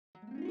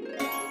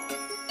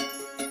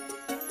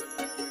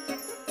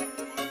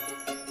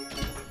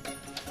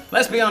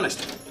Let's be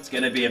honest, it's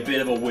going to be a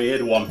bit of a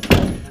weird one.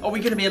 Are we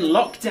going to be in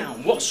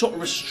lockdown? What sort of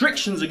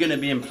restrictions are going to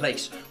be in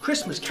place?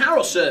 Christmas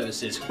carol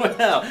services?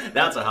 Well,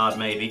 that's a hard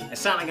maybe.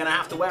 It's certainly going to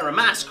have to wear a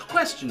mask.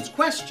 Questions.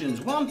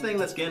 One thing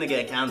that's going to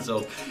get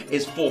cancelled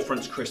is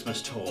Forefront's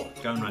Christmas tour.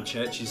 Going around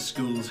churches,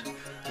 schools,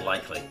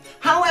 likely.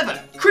 However,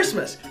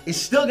 Christmas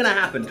is still going to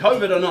happen,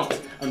 COVID or not,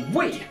 and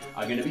we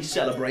are going to be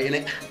celebrating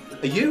it.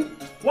 Are you?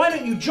 Why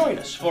don't you join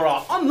us for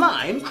our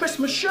online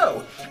Christmas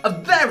show? A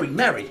very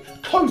merry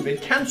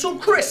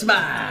COVID-cancelled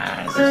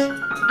Christmas!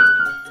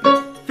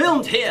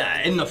 Filmed here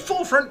in the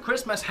Forefront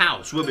Christmas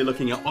house, we'll be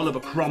looking at Oliver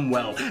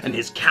Cromwell and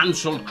his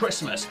cancelled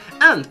Christmas,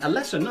 and a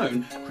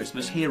lesser-known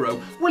Christmas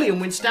hero, William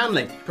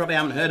Winstanley. Probably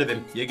haven't heard of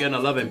him. You're gonna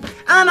love him.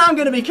 And I'm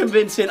gonna be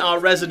convincing our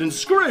resident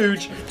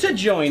Scrooge to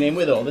join in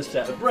with all the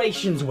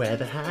celebrations. Wear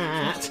the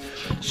hat.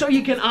 So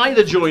you can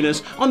either join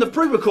us on the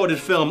pre-recorded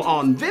film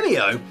on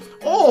Vimeo,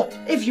 or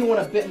if you want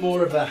a bit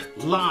more of a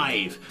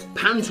live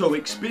panto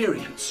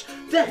experience,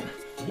 then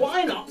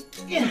why not?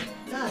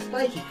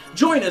 Spiky.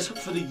 Join us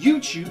for the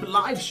YouTube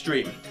live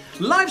stream.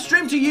 Live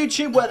stream to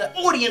YouTube where the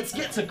audience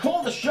get to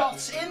call the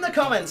shots in the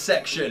comments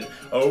section.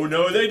 Oh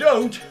no they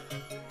don't.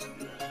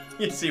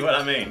 You see what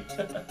I mean?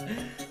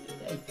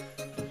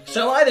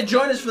 So either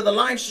join us for the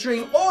live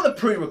stream or the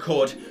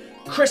pre-record.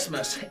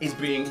 Christmas is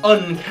being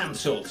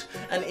uncancelled.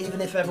 And even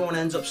if everyone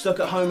ends up stuck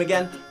at home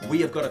again, we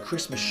have got a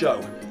Christmas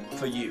show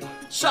for you.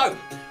 So,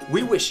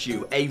 we wish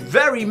you a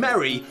very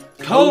merry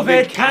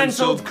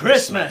COVID-cancelled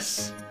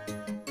Christmas.